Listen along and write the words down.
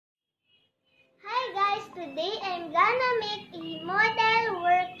today I'm gonna make a model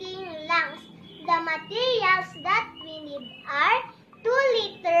working lungs. The materials that we need are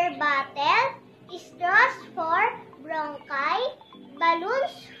 2-liter bottle, straws for bronchi,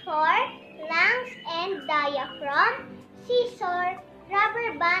 balloons for lungs and diaphragm, scissor,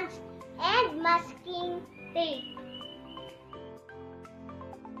 rubber bands, and masking tape.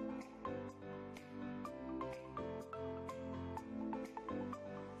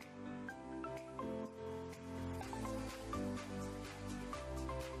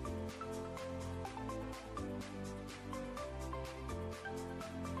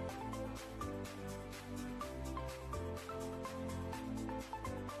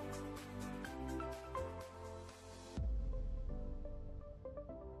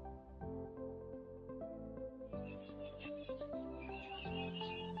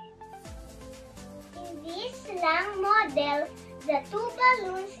 In this lung model, the 2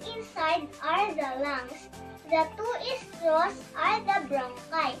 balloons inside are the lungs, the 2 straws are the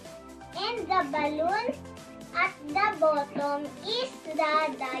bronchi, and the balloon at the bottom is the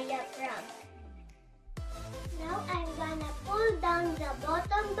diaphragm. Now I'm gonna pull down the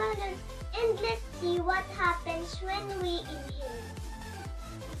bottom balloon and let's see what happens when we inhale.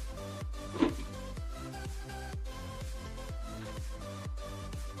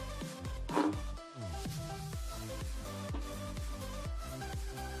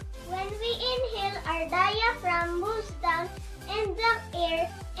 When we inhale, our diaphragm moves down and the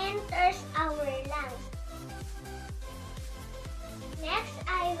air enters our lungs. Next,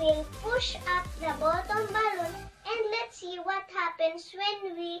 I will push up the bottom balloon and let's see what happens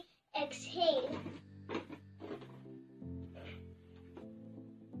when we exhale.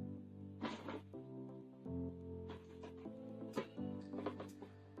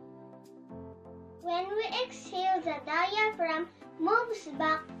 When we exhale, the diaphragm moves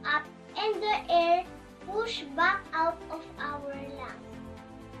back up and the air pushes back out of our lungs.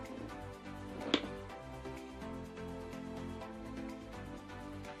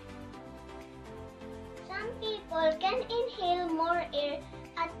 Some people can inhale more air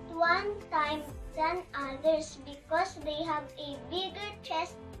at one time than others because they have a bigger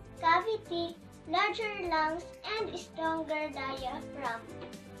chest cavity, larger lungs, and stronger diaphragm.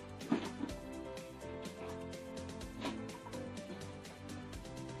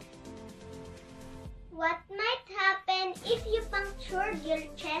 What might happen if you punctured your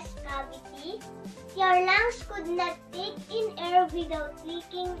chest cavity? Your lungs could not take in air without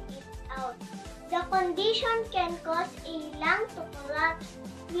leaking it out. The condition can cause a lung to collapse,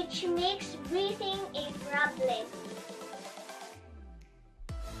 which makes breathing a problem.